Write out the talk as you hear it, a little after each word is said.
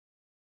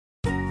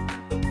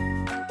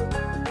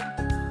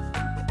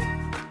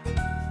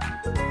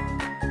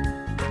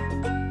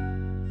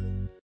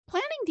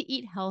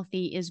eat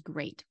healthy is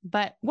great,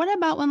 but what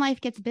about when life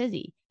gets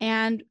busy?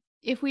 And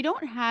if we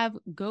don't have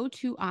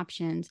go-to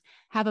options,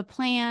 have a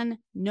plan,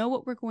 know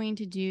what we're going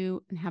to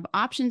do, and have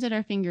options at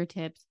our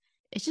fingertips,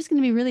 it's just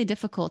going to be really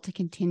difficult to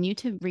continue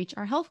to reach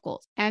our health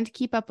goals and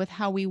keep up with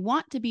how we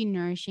want to be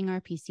nourishing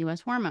our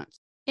PCOS hormones.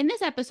 In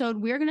this episode,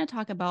 we're going to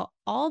talk about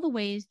all the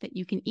ways that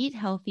you can eat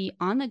healthy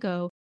on the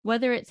go,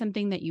 whether it's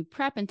something that you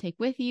prep and take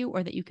with you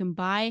or that you can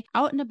buy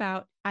out and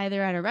about,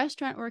 either at a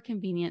restaurant or a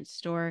convenience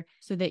store,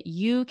 so that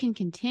you can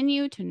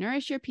continue to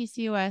nourish your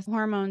PCOS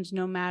hormones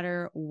no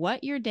matter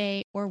what your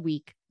day or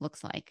week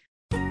looks like.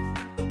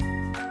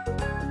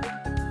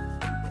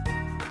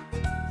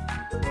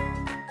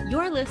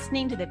 You're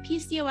listening to the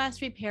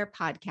PCOS Repair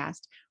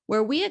Podcast,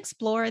 where we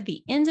explore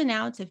the ins and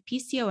outs of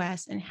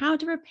PCOS and how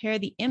to repair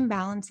the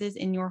imbalances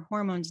in your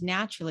hormones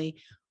naturally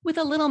with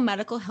a little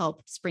medical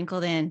help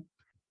sprinkled in.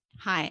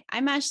 Hi,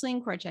 I'm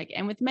Ashleen Korchek,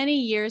 and with many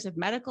years of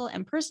medical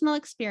and personal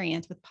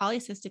experience with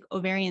polycystic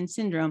ovarian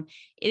syndrome,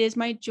 it is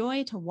my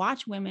joy to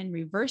watch women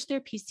reverse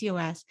their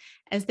PCOS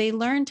as they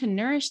learn to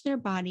nourish their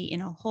body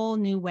in a whole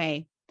new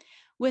way.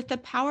 With the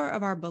power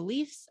of our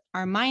beliefs,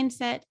 our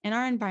mindset, and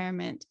our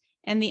environment,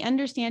 and the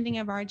understanding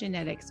of our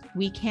genetics,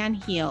 we can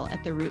heal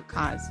at the root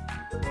cause.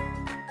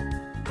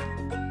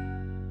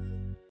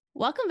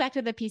 Welcome back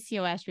to the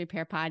PCOS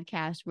Repair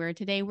Podcast, where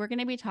today we're going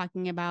to be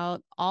talking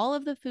about all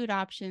of the food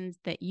options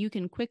that you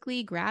can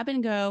quickly grab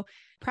and go,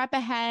 prep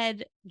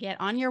ahead, get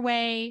on your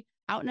way,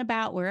 out and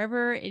about,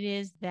 wherever it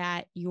is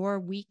that your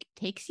week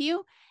takes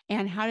you,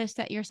 and how to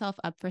set yourself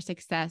up for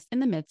success in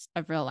the midst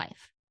of real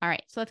life. All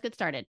right, so let's get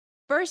started.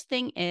 First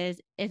thing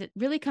is it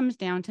really comes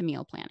down to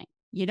meal planning.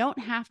 You don't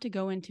have to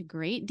go into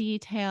great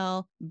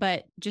detail,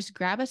 but just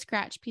grab a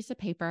scratch piece of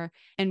paper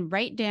and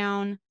write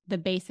down the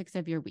basics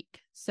of your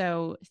week.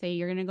 So say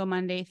you're going to go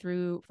Monday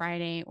through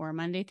Friday or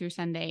Monday through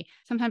Sunday.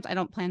 Sometimes I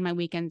don't plan my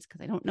weekends because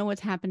I don't know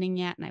what's happening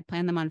yet. And I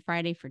plan them on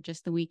Friday for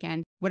just the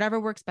weekend, whatever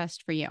works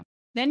best for you.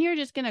 Then you're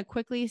just going to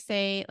quickly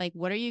say, like,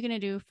 what are you going to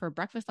do for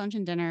breakfast, lunch,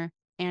 and dinner?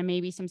 And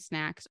maybe some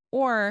snacks.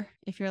 Or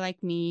if you're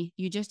like me,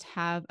 you just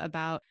have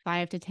about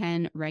 5 to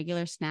 10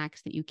 regular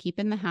snacks that you keep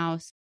in the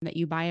house that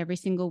you buy every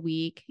single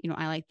week. You know,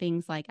 I like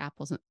things like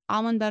apples and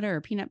almond butter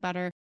or peanut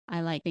butter.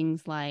 I like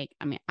things like,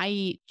 I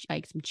eat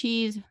like some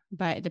cheese,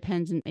 but it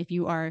depends on if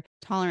you are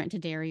tolerant to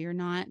dairy or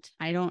not.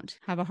 I don't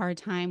have a hard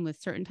time with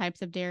certain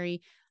types of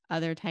dairy.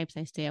 Other types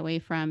I stay away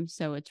from.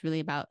 So it's really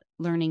about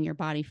learning your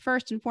body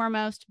first and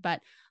foremost. But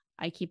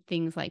I keep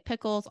things like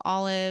pickles,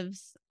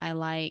 olives. I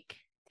like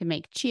to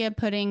make chia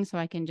pudding, so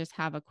I can just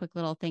have a quick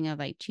little thing of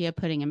like chia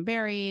pudding and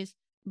berries.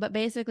 But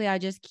basically, I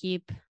just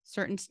keep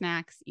certain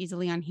snacks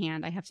easily on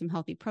hand. I have some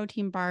healthy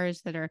protein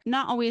bars that are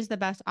not always the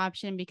best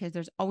option because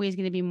there's always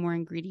going to be more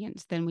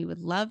ingredients than we would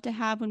love to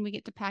have when we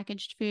get to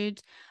packaged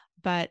foods.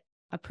 But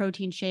a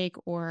protein shake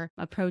or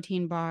a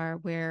protein bar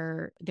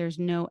where there's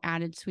no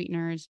added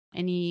sweeteners.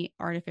 Any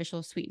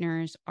artificial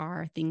sweeteners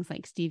are things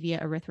like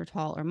stevia,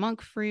 erythritol, or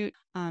monk fruit.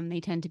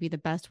 They tend to be the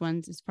best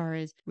ones as far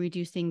as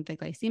reducing the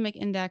glycemic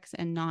index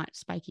and not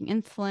spiking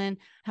insulin.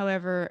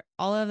 However,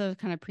 all of those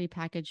kind of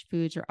prepackaged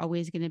foods are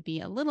always going to be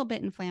a little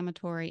bit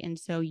inflammatory, and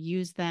so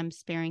use them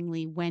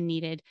sparingly when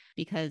needed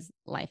because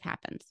life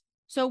happens.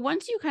 So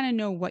once you kind of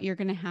know what you're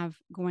going to have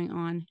going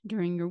on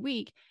during your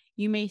week,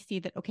 you may see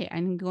that, okay,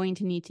 I'm going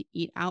to need to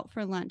eat out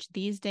for lunch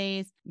these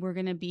days. We're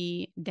going to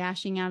be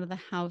dashing out of the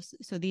house.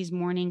 So these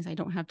mornings, I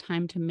don't have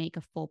time to make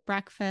a full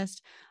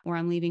breakfast, or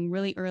I'm leaving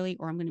really early,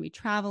 or I'm going to be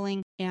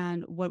traveling.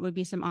 And what would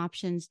be some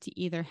options to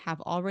either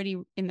have already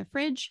in the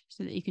fridge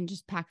so that you can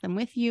just pack them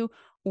with you,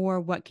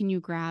 or what can you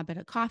grab at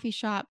a coffee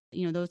shop,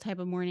 you know, those type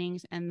of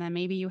mornings. And then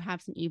maybe you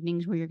have some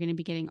evenings where you're going to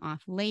be getting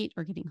off late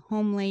or getting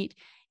home late,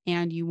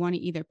 and you want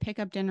to either pick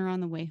up dinner on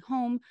the way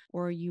home,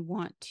 or you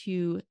want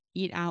to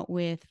eat out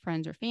with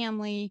friends or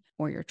family,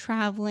 or you're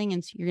traveling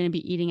and so you're going to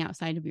be eating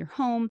outside of your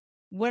home.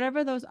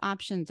 Whatever those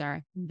options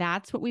are,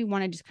 that's what we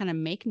want to just kind of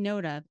make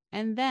note of.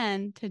 And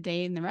then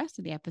today and the rest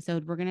of the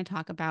episode, we're going to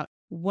talk about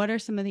what are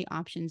some of the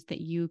options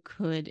that you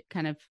could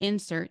kind of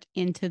insert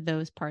into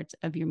those parts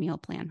of your meal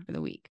plan for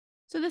the week.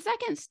 So the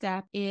second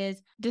step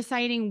is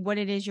deciding what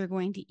it is you're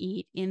going to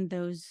eat in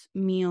those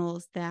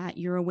meals that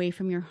you're away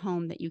from your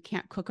home, that you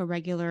can't cook a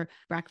regular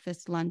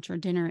breakfast, lunch, or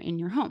dinner in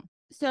your home.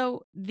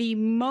 So the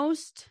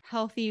most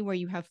healthy, where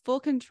you have full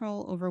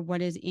control over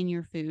what is in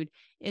your food,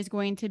 is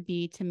going to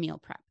be to meal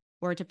prep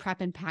or to prep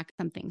and pack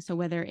something. So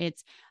whether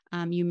it's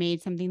you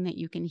made something that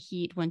you can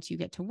heat once you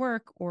get to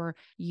work, or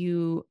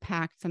you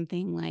packed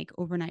something like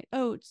overnight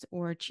oats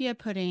or chia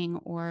pudding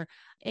or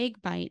egg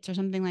bites or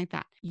something like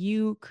that.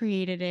 You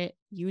created it.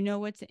 You know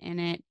what's in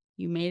it.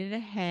 You made it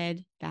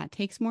ahead. That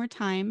takes more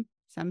time.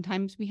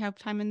 Sometimes we have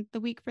time in the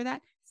week for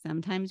that.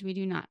 Sometimes we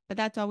do not, but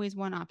that's always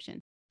one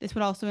option. This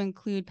would also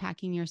include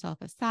packing yourself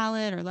a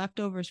salad or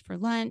leftovers for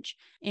lunch,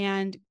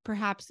 and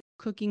perhaps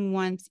cooking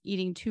once,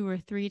 eating 2 or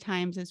 3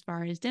 times as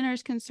far as dinner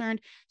is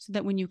concerned, so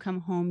that when you come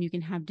home, you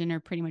can have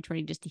dinner pretty much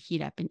ready just to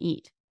heat up and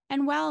eat.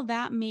 And while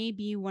that may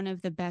be one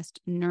of the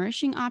best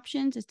nourishing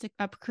options, is to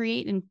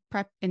create and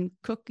prep and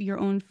cook your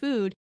own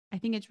food, I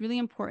think it's really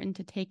important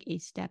to take a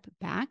step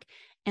back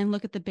and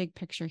look at the big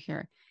picture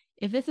here.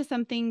 If this is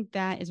something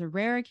that is a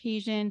rare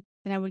occasion,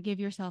 then I would give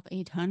yourself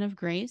a ton of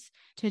grace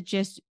to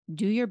just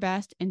do your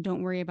best and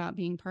don't worry about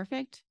being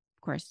perfect.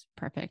 Of course,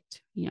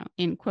 perfect,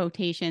 in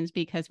quotations,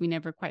 because we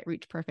never quite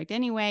reach perfect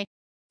anyway.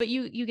 But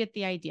you get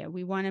the idea.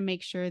 We want to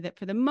make sure that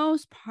for the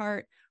most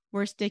part,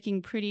 we're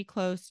sticking pretty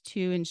close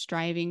to and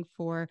striving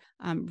for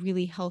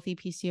really healthy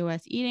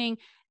PCOS eating.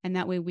 And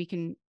that way we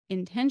can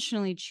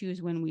intentionally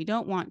choose when we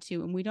don't want to.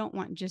 And we don't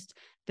want just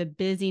the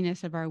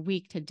busyness of our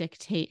week to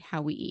dictate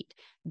how we eat.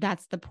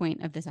 That's the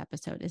point of this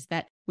episode, is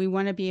that we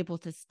want to be able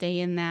to stay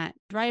in that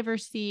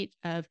driver's seat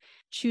of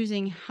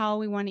choosing how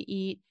we want to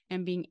eat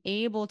and being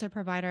able to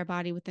provide our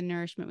body with the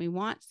nourishment we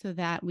want, so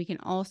that we can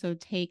also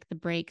take the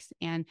breaks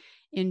and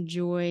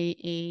enjoy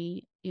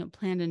a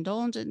planned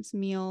indulgence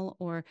meal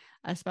or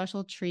a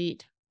special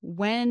treat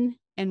when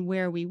and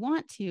where we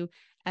want to,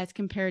 as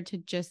compared to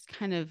just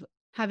kind of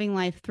having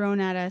life thrown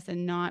at us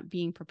and not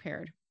being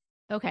prepared.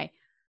 Okay.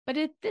 But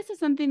if this is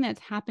something that's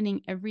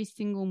happening every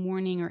single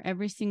morning or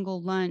every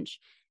single lunch,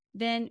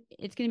 then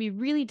it's going to be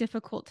really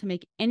difficult to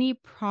make any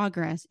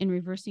progress in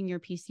reversing your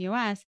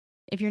PCOS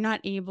if you're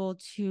not able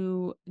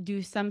to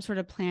do some sort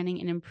of planning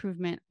and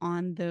improvement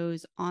on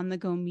those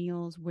on-the-go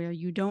meals where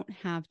you don't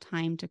have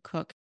time to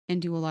cook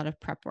and do a lot of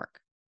prep work.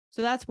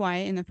 So that's why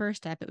in the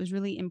first step, it was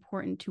really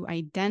important to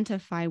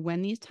identify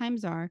when these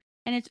times are.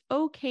 And it's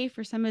okay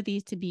for some of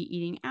these to be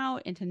eating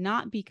out and to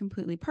not be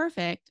completely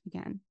perfect.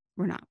 Again,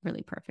 we're not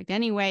really perfect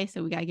anyway,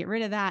 so we got to get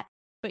rid of that.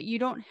 But you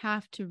don't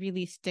have to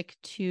really stick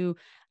to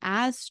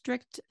as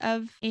strict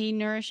of a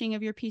nourishing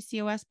of your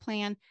PCOS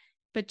plan,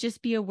 but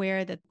just be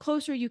aware that the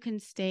closer you can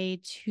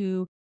stay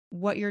to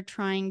what you're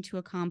trying to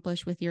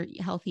accomplish with your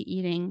healthy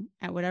eating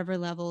at whatever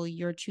level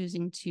you're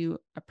choosing to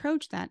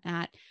approach that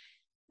at,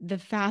 the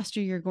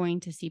faster you're going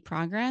to see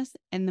progress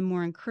and the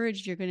more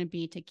encouraged you're going to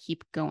be to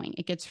keep going.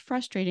 It gets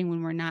frustrating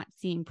when we're not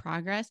seeing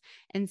progress.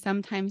 And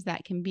sometimes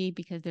that can be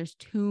because there's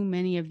too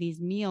many of these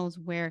meals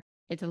where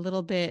it's a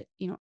little bit,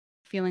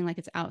 feeling like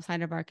it's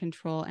outside of our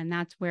control. And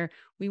that's where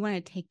we want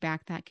to take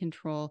back that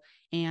control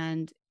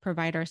and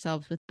provide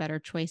ourselves with better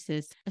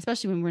choices,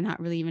 especially when we're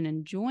not really even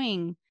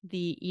enjoying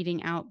the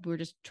eating out. We're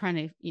just trying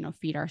to,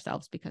 feed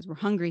ourselves because we're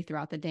hungry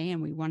throughout the day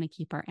and we want to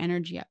keep our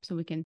energy up so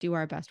we can do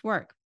our best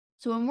work.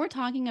 So when we're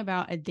talking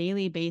about a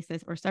daily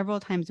basis or several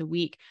times a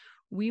week,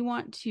 we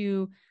want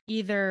to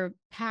either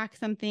pack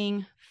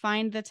something,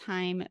 find the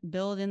time,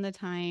 build in the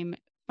time,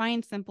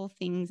 find simple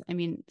things. I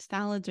mean,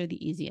 salads are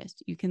the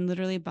easiest. You can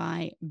literally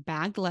buy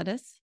bagged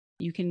lettuce.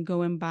 You can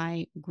go and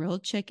buy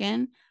grilled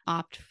chicken,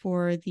 opt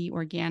for the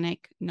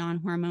organic,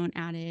 non-hormone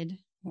added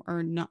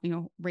or not,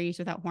 raised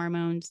without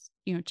hormones,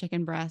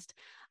 chicken breast.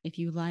 If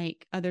you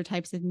like other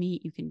types of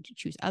meat, you can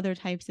choose other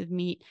types of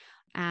meat.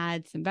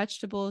 Add some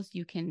vegetables.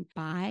 You can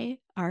buy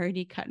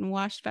already cut and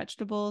washed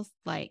vegetables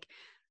like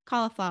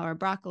cauliflower,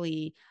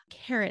 broccoli,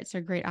 carrots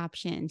are great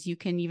options. You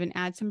can even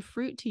add some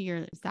fruit to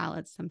your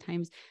salads,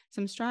 sometimes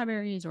some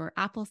strawberries or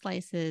apple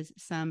slices,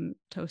 some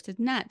toasted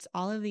nuts.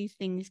 All of these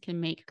things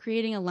can make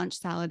creating a lunch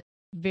salad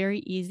very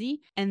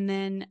easy. And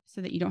then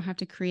so that you don't have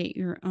to create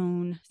your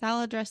own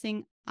salad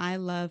dressing, I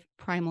love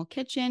Primal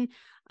Kitchen.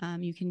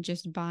 You can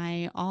just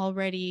buy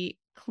already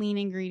clean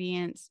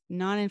ingredients,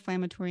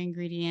 non-inflammatory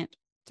ingredient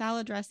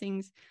salad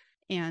dressings,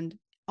 and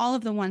all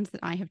of the ones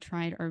that I have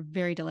tried are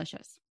very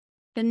delicious.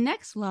 The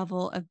next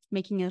level of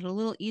making it a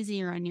little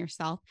easier on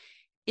yourself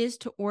is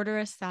to order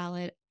a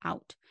salad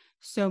out.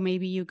 So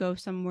maybe you go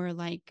somewhere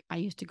like I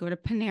used to go to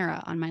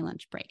Panera on my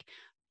lunch break,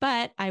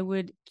 but I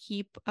would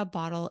keep a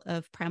bottle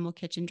of Primal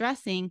Kitchen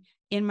dressing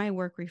in my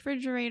work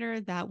refrigerator.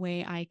 That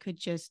way I could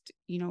just,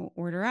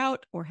 order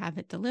out or have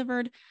it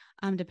delivered,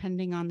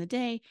 depending on the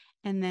day.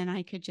 And then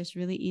I could just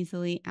really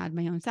easily add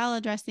my own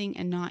salad dressing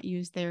and not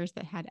use theirs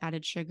that had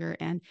added sugar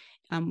and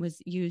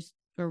was used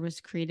or was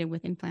created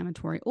with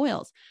inflammatory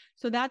oils.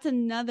 So that's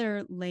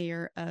another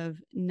layer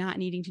of not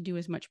needing to do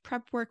as much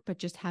prep work, but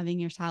just having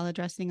your salad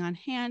dressing on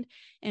hand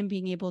and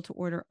being able to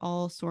order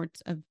all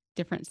sorts of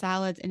different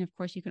salads. And of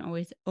course, you can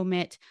always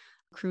omit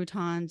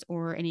croutons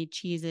or any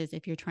cheeses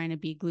if you're trying to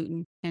be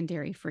gluten and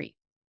dairy free.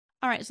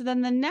 All right. So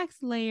then the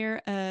next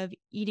layer of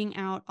eating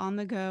out on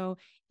the go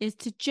is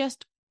to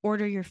just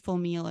order your full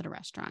meal at a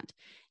restaurant.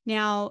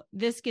 Now,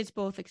 this gets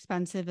both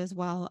expensive as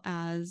well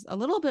as a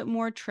little bit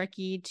more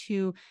tricky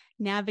to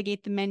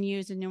navigate the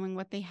menus and knowing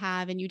what they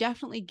have. And you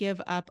definitely give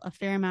up a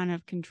fair amount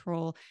of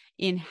control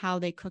in how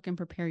they cook and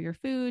prepare your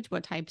foods,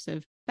 what types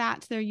of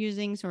fats they're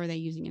using. So are they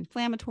using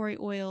inflammatory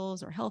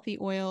oils or healthy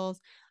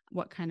oils?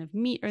 What kind of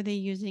meat are they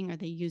using? Are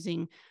they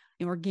using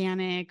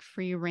organic,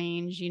 free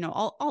range,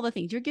 all the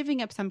things? You're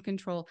giving up some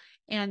control.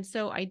 And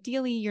so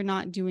ideally, you're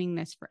not doing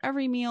this for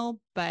every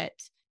meal, but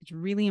it's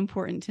really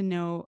important to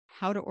know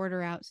how to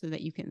order out so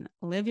that you can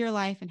live your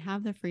life and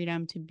have the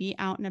freedom to be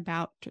out and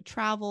about, to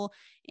travel,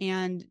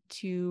 and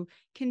to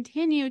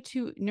continue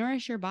to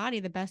nourish your body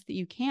the best that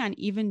you can,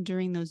 even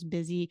during those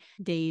busy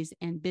days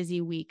and busy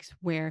weeks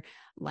where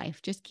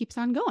life just keeps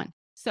on going.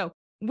 So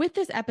with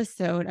this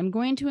episode, I'm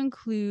going to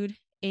include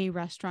a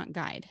restaurant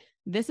guide.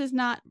 This is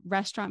not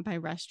restaurant by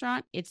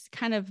restaurant. It's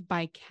kind of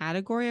by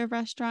category of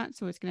restaurant.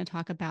 So it's going to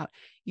talk about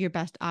your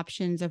best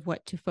options of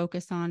what to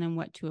focus on and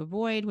what to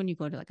avoid when you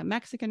go to like a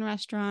Mexican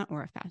restaurant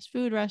or a fast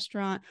food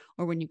restaurant,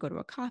 or when you go to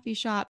a coffee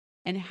shop,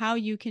 and how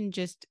you can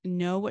just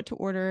know what to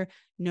order,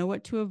 know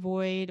what to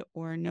avoid,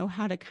 or know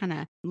how to kind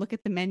of look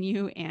at the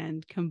menu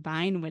and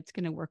combine what's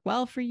going to work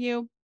well for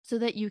you so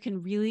that you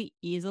can really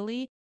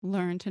easily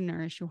learn to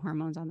nourish your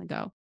hormones on the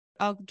go.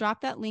 I'll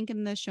drop that link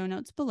in the show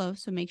notes below.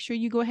 So make sure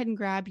you go ahead and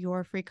grab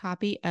your free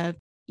copy of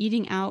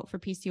Eating Out for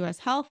PCOS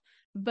Health.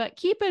 But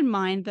keep in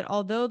mind that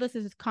although this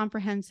is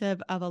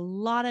comprehensive of a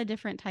lot of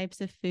different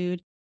types of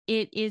food,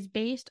 it is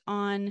based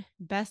on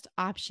best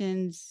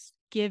options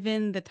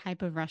given the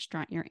type of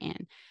restaurant you're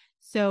in.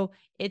 So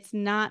it's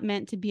not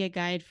meant to be a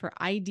guide for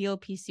ideal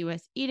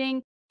PCOS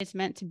eating. It's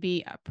meant to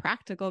be a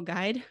practical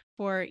guide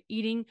for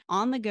eating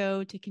on the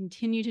go to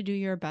continue to do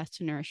your best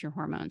to nourish your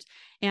hormones.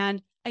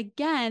 And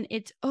again,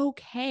 it's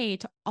okay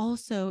to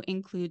also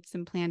include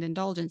some planned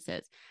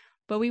indulgences,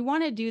 but we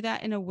want to do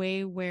that in a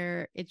way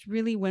where it's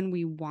really when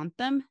we want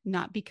them,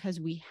 not because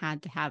we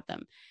had to have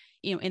them.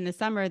 You know, in the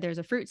summer, there's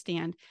a fruit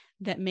stand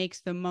that makes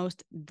the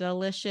most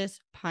delicious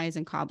pies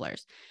and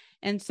cobblers.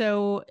 And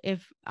so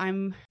if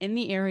I'm in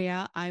the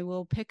area, I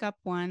will pick up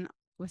one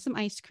with some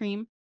ice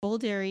cream, full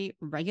dairy,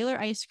 regular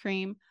ice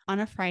cream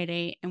on a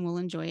Friday, and we'll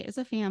enjoy it as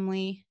a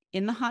family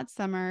in the hot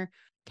summer,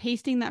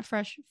 tasting that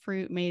fresh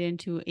fruit made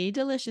into a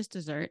delicious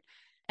dessert.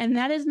 And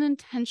that is an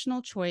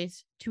intentional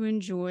choice to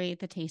enjoy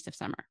the taste of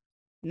summer.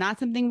 Not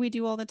something we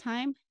do all the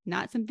time,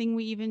 not something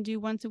we even do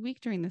once a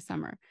week during the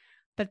summer.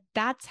 But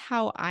that's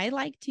how I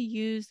like to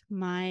use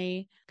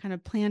my kind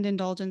of planned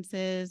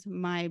indulgences,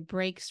 my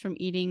breaks from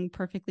eating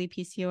perfectly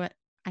PCOS.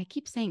 I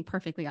keep saying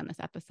perfectly on this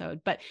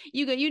episode, but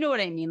you know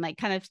what I mean, like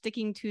kind of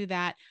sticking to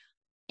that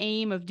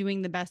aim of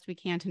doing the best we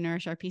can to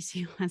nourish our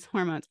PCOS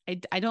hormones.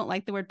 I don't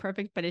like the word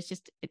perfect, but it's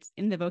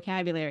in the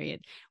vocabulary.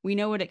 We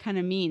know what it kind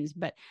of means,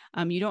 but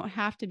you don't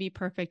have to be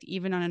perfect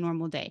even on a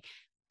normal day.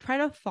 Try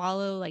to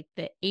follow like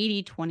the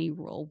 80-20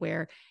 rule,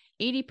 where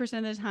 80%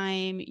 of the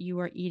time you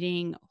are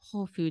eating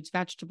whole foods,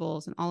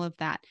 vegetables, and all of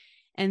that.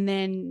 And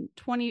then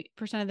 20%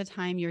 of the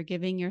time you're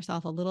giving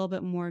yourself a little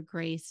bit more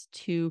grace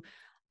to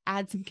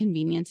add some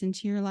convenience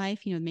into your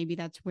life. You know, maybe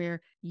that's where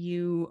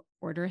you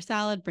order a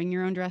salad, bring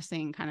your own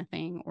dressing kind of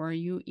thing, or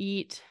you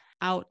eat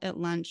out at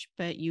lunch,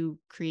 but you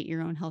create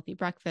your own healthy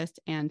breakfast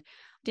and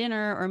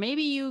dinner, or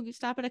maybe you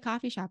stop at a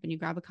coffee shop and you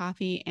grab a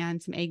coffee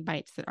and some egg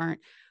bites that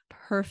aren't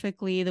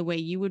perfectly the way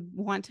you would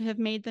want to have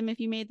made them if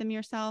you made them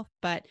yourself,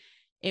 but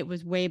it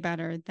was way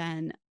better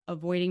than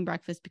avoiding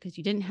breakfast because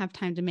you didn't have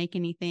time to make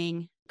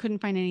anything,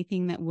 couldn't find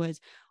anything that was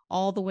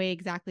all the way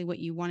exactly what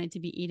you wanted to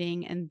be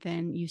eating. And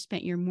then you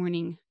spent your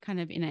morning kind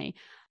of in a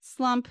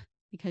slump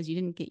because you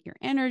didn't get your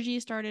energy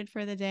started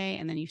for the day.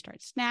 And then you start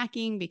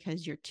snacking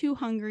because you're too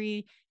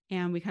hungry.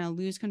 And we kind of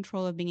lose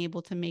control of being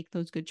able to make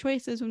those good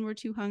choices when we're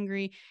too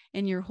hungry.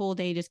 And your whole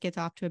day just gets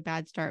off to a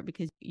bad start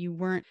because you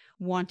weren't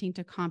wanting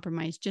to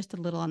compromise just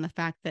a little on the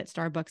fact that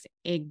Starbucks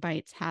egg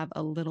bites have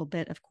a little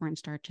bit of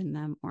cornstarch in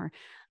them or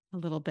a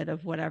little bit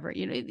of whatever.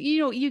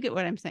 You get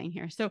what I'm saying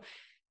here. So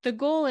the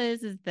goal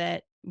is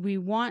that we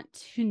want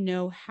to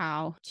know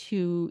how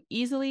to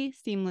easily,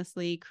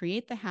 seamlessly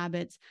create the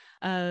habits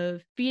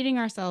of feeding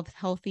ourselves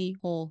healthy,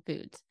 whole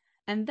foods.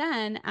 And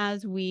then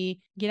as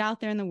we get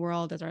out there in the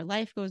world, as our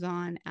life goes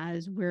on,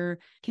 as we're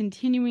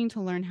continuing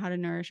to learn how to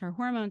nourish our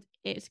hormones,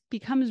 it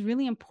becomes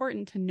really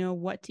important to know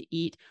what to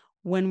eat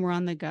when we're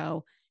on the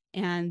go.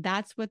 And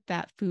that's what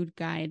that food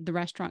guide, the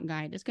restaurant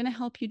guide, is going to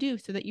help you do,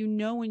 so that you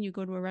know when you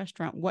go to a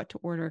restaurant what to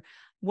order,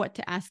 what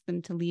to ask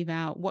them to leave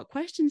out, what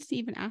questions to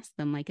even ask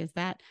them. Like, is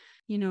that,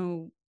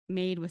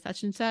 made with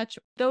such and such?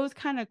 Those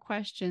kind of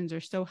questions are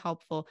so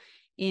helpful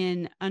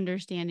in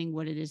understanding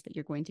what it is that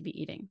you're going to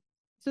be eating.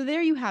 So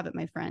there you have it,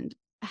 my friend.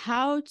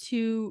 How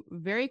to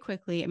very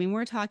quickly,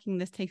 we're talking,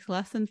 this takes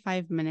less than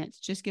 5 minutes.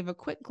 Just give a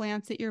quick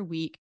glance at your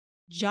week,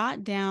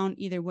 jot down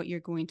either what you're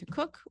going to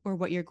cook or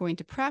what you're going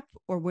to prep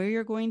or where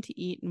you're going to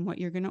eat and what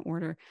you're going to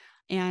order.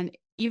 And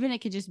even it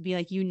could just be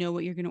like,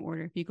 what you're going to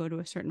order if you go to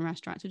a certain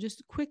restaurant. So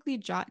just quickly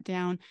jot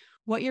down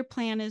what your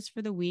plan is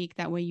for the week.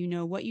 That way, you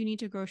know what you need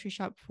to grocery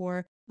shop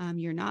for.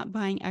 You're not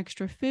buying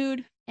extra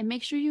food. And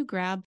make sure you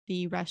grab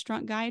the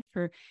restaurant guide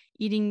for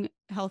eating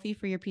healthy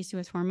for your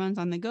PCOS hormones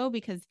on the go,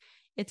 because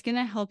it's going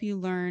to help you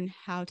learn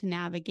how to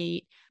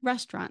navigate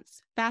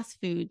restaurants, fast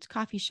foods,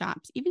 coffee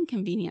shops, even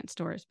convenience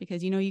stores,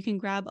 because, you can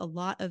grab a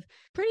lot of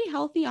pretty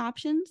healthy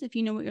options if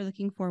you know what you're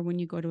looking for when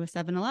you go to a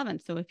 7-Eleven.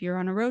 So if you're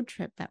on a road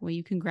trip, that way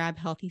you can grab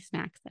healthy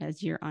snacks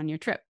as you're on your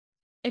trip.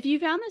 If you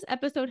found this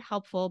episode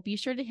helpful, be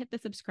sure to hit the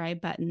subscribe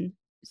button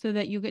so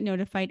that you get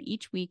notified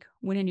each week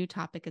when a new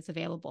topic is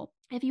available.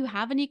 If you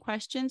have any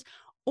questions,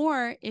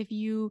 or if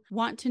you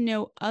want to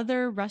know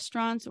other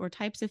restaurants or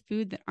types of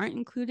food that aren't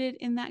included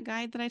in that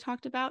guide that I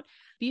talked about,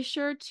 be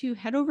sure to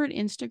head over to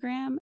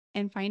Instagram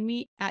and find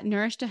me at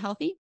Nourish to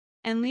Healthy.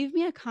 And leave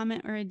me a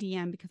comment or a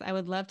DM because I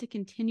would love to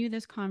continue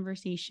this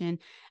conversation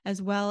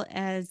as well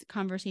as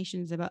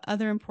conversations about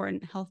other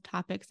important health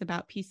topics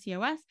about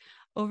PCOS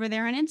over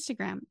there on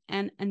Instagram.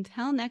 And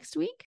until next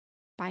week,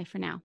 bye for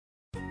now.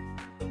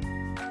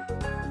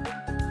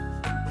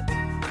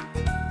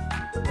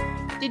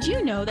 Did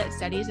you know that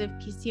studies of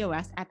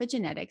PCOS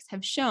epigenetics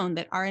have shown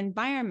that our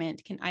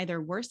environment can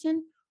either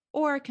worsen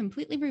or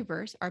completely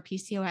reverse our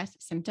PCOS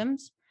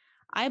symptoms?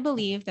 I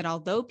believe that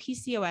although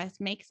PCOS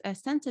makes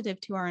us sensitive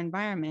to our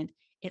environment,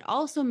 it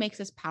also makes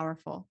us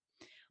powerful.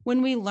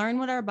 When we learn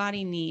what our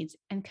body needs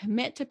and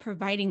commit to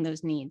providing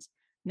those needs,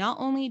 not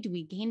only do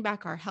we gain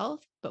back our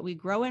health, but we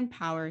grow in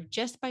power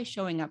just by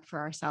showing up for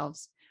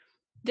ourselves.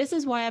 This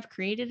is why I've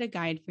created a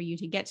guide for you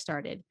to get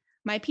started.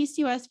 My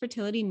PCOS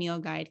fertility meal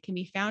guide can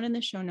be found in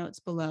the show notes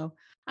below.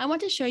 I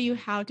want to show you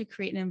how to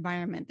create an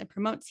environment that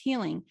promotes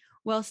healing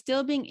while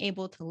still being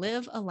able to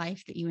live a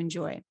life that you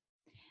enjoy.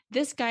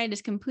 This guide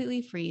is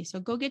completely free, so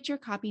go get your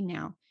copy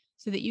now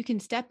so that you can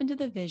step into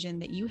the vision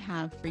that you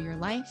have for your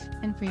life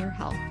and for your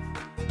health.